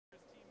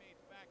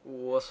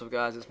What's up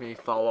guys, it's me,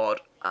 Farward,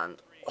 and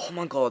oh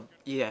my god,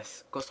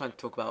 yes, got something to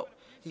talk about.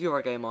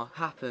 Eurogamer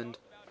happened,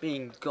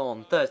 being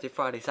gone, Thursday,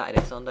 Friday,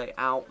 Saturday, Sunday,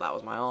 ow, that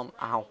was my arm,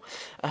 ow,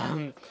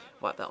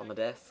 wipe that on the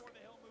desk.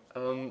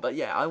 But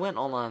yeah, I went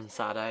online on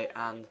Saturday,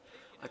 and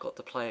I got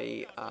to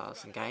play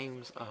some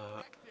games,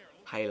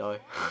 Halo,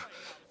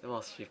 the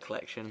Master Chief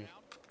Collection,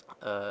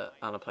 and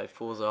I played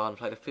Forza, and I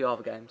played a few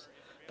other games.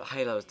 But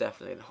Halo was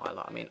definitely the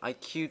highlight. I mean, I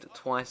queued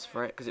twice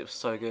for it because it was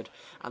so good.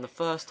 And the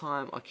first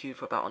time I queued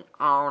for about an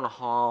hour and a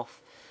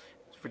half.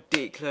 It's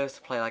ridiculous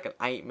to play like an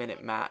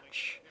 8-minute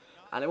match.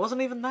 And it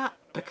wasn't even that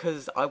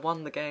because I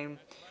won the game.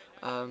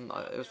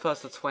 It was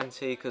first to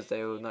 20 because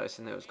they were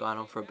noticing it was going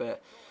on for a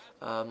bit.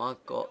 I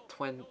got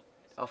 20.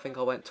 I think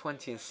I went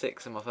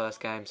 20-6 in my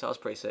first game, so that was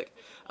pretty sick.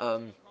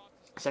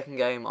 Second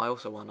game I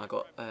also won. I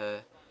got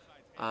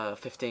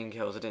 15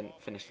 kills. I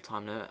didn't finish the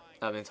time limit.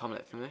 Time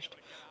limit finished.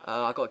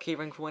 I got a key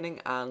ring for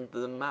winning, and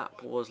the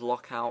map was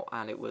Lockout,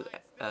 and it was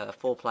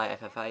 4-player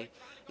FFA.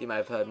 You may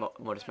have heard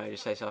Modest Major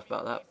say stuff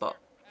about that, but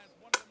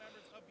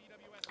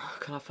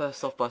can I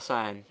first off by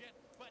saying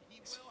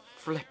it's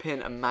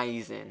flipping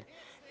amazing.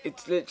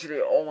 It's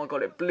literally, oh my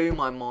god, it blew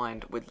my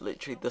mind with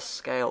literally the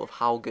scale of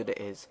how good it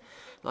is.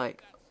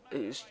 Like,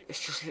 it's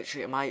just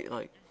literally amazing.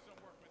 Like,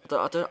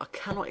 I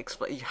cannot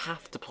explain. You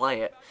have to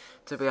play it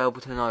to be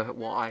able to know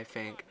what I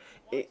think.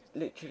 It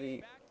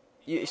literally,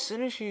 as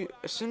soon as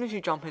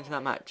you jump into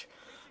that match,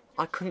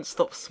 I couldn't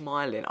stop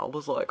smiling. I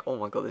was like, oh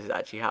my god, this is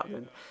actually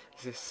happening.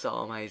 This is so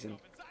amazing.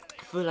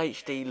 Full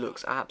HD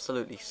looks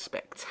absolutely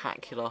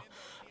spectacular.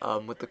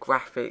 With the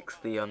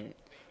graphics, the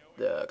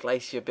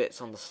glacier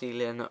bits on the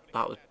ceiling, that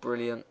was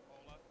brilliant.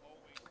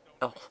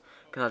 Oh,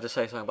 can I just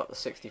say something about the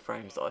 60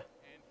 frames though?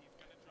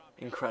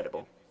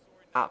 Incredible.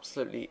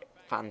 Absolutely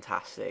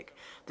fantastic.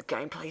 The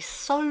gameplay is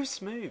so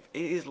smooth.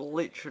 It is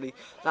literally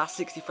that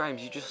 60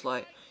 frames. You just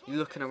like you're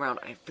looking around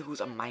and it feels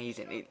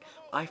amazing.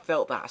 I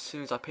felt that as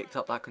soon as I picked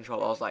up that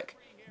controller. I was like,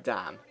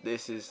 damn,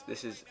 this is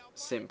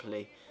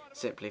simply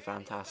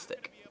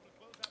fantastic.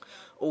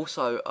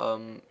 Also,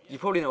 you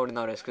probably already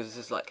know this because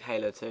this is like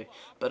Halo 2.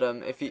 But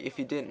if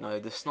you didn't know,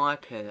 the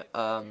sniper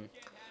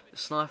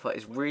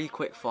is really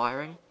quick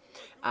firing,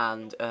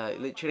 and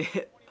literally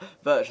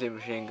virtually a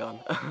machine gun.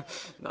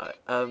 No,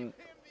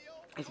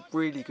 it's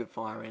really good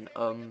firing.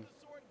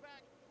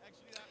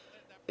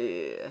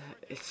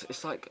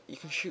 It's like you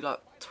can shoot like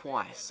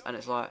twice, and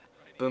it's like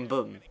boom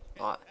boom.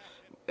 Like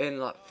in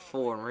like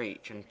 4 in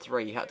reach and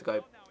 3, you had to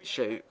go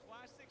shoot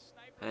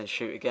and then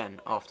shoot again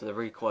after the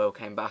recoil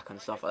came back and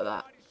stuff like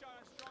that.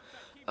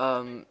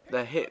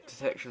 Their hit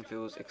detection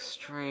feels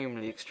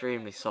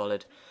extremely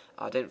solid.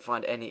 I didn't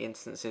find any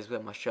instances where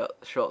my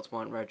shots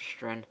weren't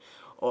registering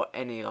or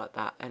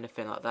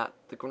anything like that.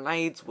 The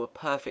grenades were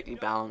perfectly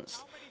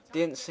balanced.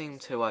 Didn't seem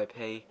too OP.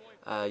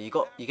 You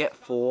get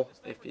 4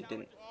 if you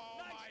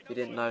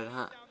didn't know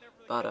that.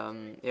 But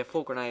yeah,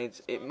 4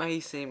 grenades. It may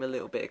seem a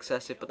little bit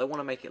excessive, but they want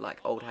to make it like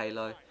old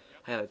Halo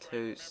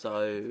 2,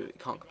 so you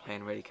can't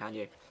complain really, can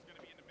you?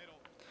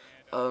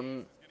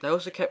 They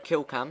also kept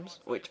kill cams,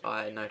 which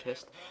I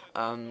noticed.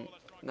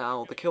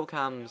 Now the kill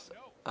cams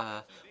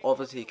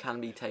obviously can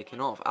be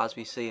taken off, as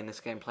we see in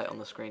this gameplay on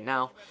the screen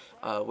now,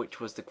 which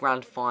was the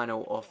grand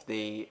final of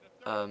the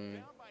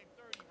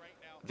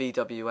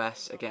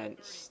VWS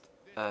against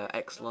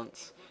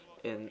Excellence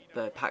in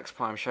the PAX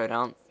Prime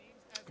Showdown.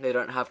 They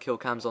don't have kill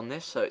cams on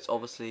this, so it's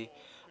obviously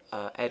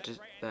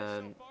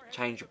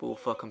changeable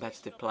for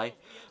competitive play.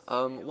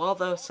 While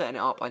they were setting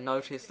it up, I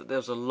noticed that there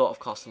was a lot of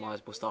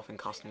customizable stuff in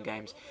custom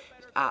games.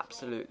 It's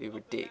absolutely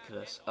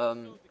ridiculous.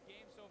 I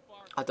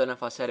don't know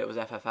if I said it was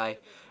FFA.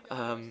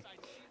 I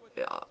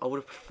would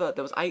have preferred,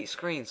 there was 8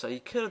 screens, so you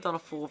could have done a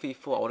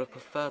 4v4. I would have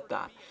preferred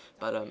that,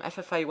 but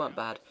FFA weren't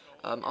bad.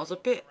 I was a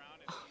bit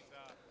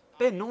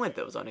annoyed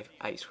that it was only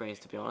 8 screens,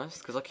 to be honest,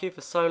 because I queued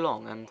for so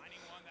long, and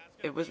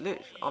it was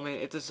I mean,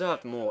 it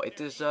deserved more. It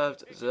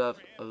deserved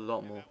a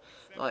lot more.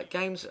 Like,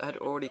 games had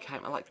already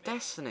came, like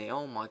Destiny,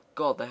 oh my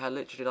god, they had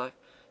literally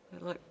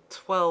like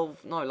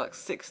 12, no, like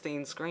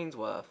 16 screens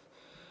worth.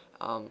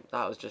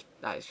 That is just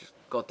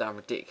goddamn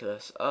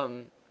ridiculous.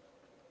 And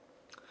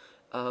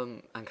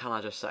can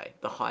I just say,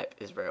 the hype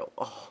is real.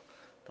 Oh,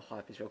 the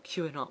hype is real.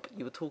 Queuing up,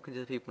 you were talking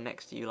to the people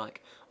next to you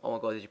like, oh my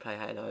god, did you play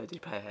Halo? Did you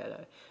play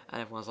Halo? And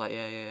everyone's like,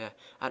 yeah.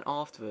 And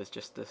afterwards,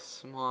 just the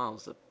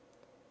smiles, the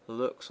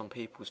looks on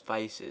people's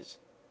faces,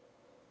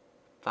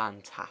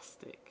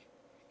 fantastic.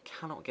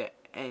 Cannot get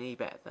any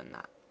better than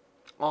that.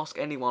 Ask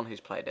anyone who's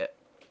played it,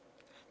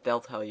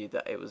 they'll tell you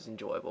that it was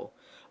enjoyable.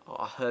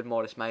 I heard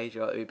Modest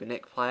Major, Uber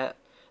Nick play it,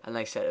 and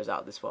they said it was out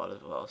of this world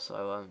as well.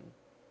 So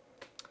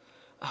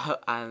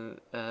can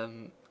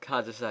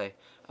I just say,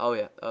 oh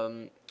yeah,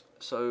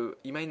 so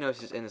you may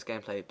notice in this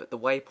gameplay, but the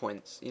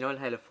waypoints, you know in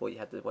Halo 4 you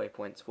had the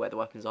waypoints where the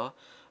weapons are,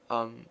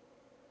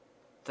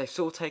 they've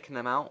sort of taken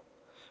them out,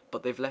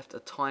 but they've left a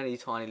tiny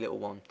little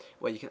one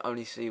where you can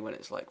only see when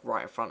it's like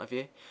right in front of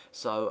you.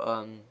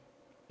 So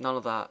none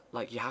of that,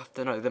 like, you have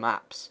to know the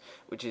maps,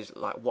 which is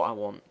like what I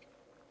want.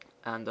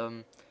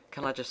 And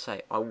can I just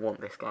say, I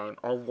want this game.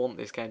 I want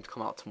this game to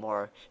come out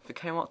tomorrow. If it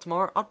came out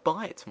tomorrow, I'd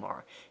buy it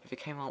tomorrow. If it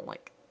came out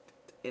like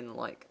in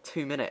like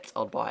 2 minutes,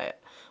 I'd buy it.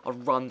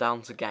 I'd run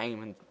down to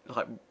game and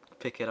like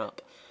pick it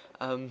up.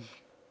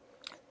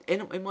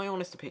 In my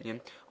honest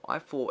opinion, I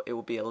thought it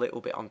would be a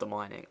little bit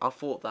undermining. I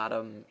thought that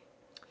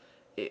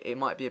it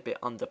might be a bit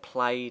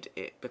underplayed.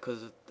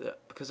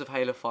 Because of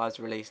Halo 5's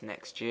release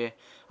next year,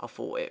 I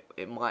thought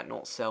it might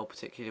not sell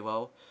particularly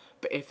well.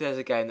 But if there's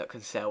a game that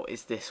can sell,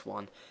 it's this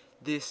one.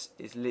 This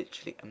is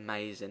literally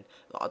amazing.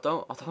 Like, I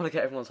don't want to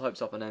get everyone's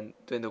hopes up and then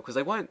dwindle, because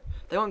they won't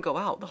go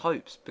out, the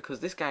hopes, because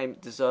this game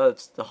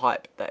deserves the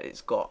hype that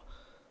it's got.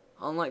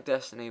 Unlike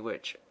Destiny,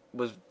 which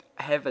was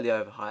heavily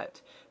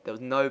overhyped, there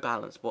was no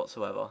balance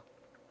whatsoever.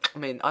 I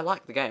mean, I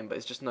like the game, but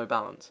it's just no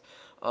balance.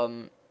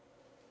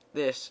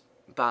 This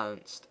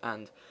balanced,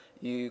 and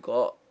you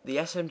got the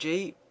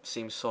SMG,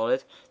 seems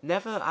solid.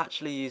 Never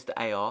actually used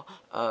the AR.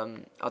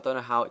 I don't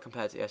know how it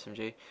compared to the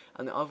SMG.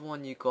 And the other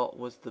one you got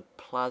was the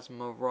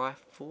plasma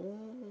rifle,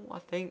 I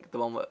think, the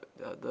one with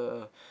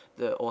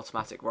the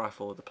automatic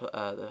rifle,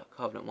 the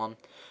Covenant one.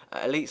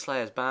 Elite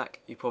Slayer's back.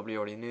 You probably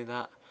already knew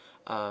that.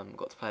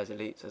 Got to play as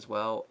elites as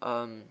well.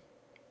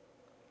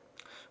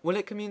 Will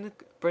it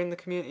bring the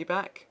community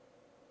back?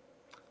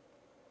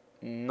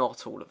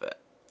 Not all of it.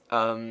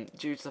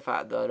 Due to the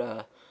fact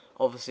that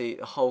obviously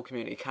the whole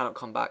community cannot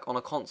come back on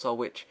a console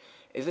which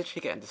is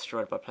literally getting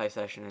destroyed by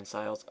PlayStation in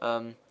sales.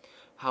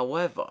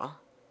 However,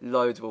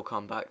 loads will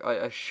come back. I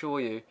assure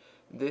you,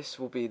 this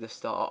will be the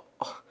start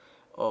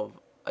of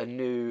a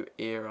new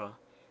era.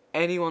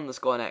 Anyone that's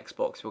got an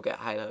Xbox will get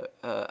Halo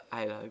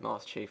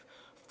Master Chief.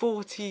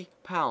 £40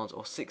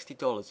 or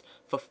 $60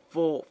 for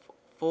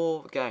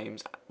four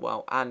games,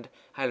 well, and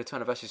Halo 2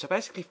 Anniversary. So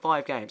basically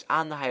 5 games,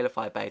 and the Halo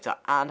 5 beta,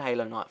 and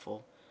Halo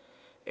Nightfall.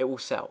 It will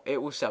sell.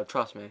 It will sell,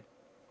 trust me.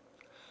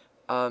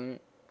 I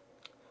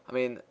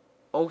mean,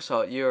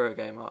 also at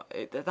Eurogamer,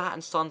 that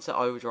and Sunset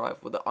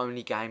Overdrive were the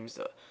only games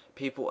that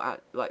people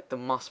like the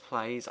must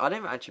plays. I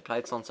never actually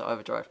played Sunset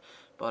Overdrive,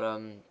 but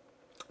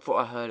thought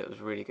I heard it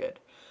was really good.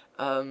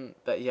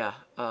 But yeah,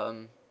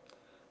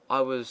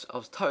 I was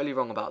totally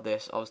wrong about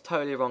this. I was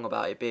totally wrong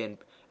about it being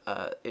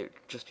it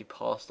just be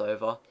passed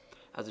over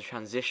as a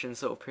transition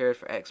sort of period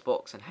for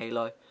Xbox and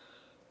Halo.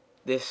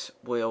 This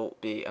will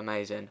be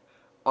amazing.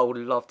 I would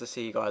love to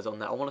see you guys on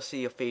that. I want to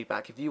see your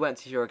feedback. If you went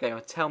to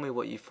Eurogamer, tell me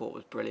what you thought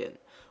was brilliant,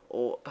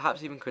 or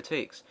perhaps even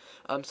critiques.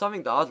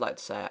 Something that I'd like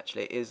to say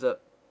actually is that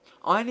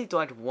I only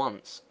died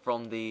once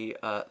from the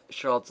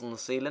shards on the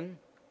ceiling.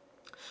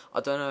 I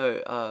don't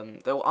know,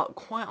 they were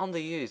quite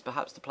underused.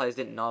 Perhaps the players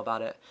didn't know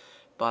about it,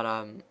 but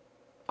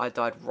I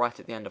died right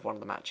at the end of one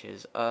of the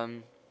matches.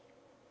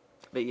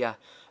 But yeah,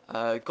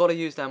 gotta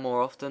use them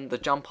more often. The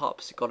jump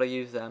ups, gotta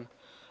use them.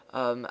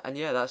 And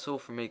yeah, that's all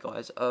from me,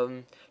 guys.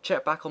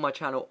 Check back on my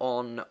channel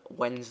on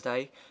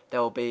Wednesday.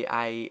 There will be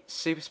a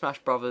Super Smash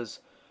Bros.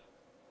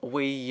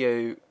 Wii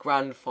U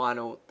Grand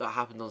Final that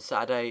happened on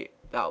Saturday.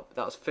 That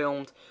was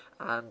filmed,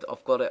 and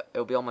I've got it.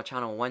 It'll be on my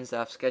channel on Wednesday.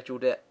 I've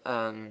scheduled it.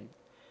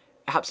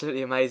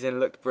 Absolutely amazing.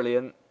 Looked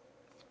brilliant.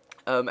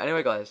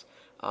 Anyway, guys,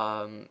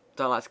 don't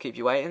like to keep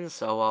you waiting,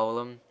 so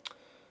I'll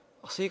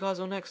see you guys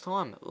all next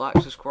time. Like,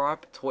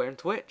 subscribe, Twitter and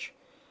Twitch,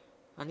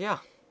 and yeah,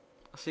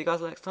 I'll see you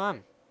guys next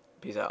time.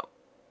 Peace out.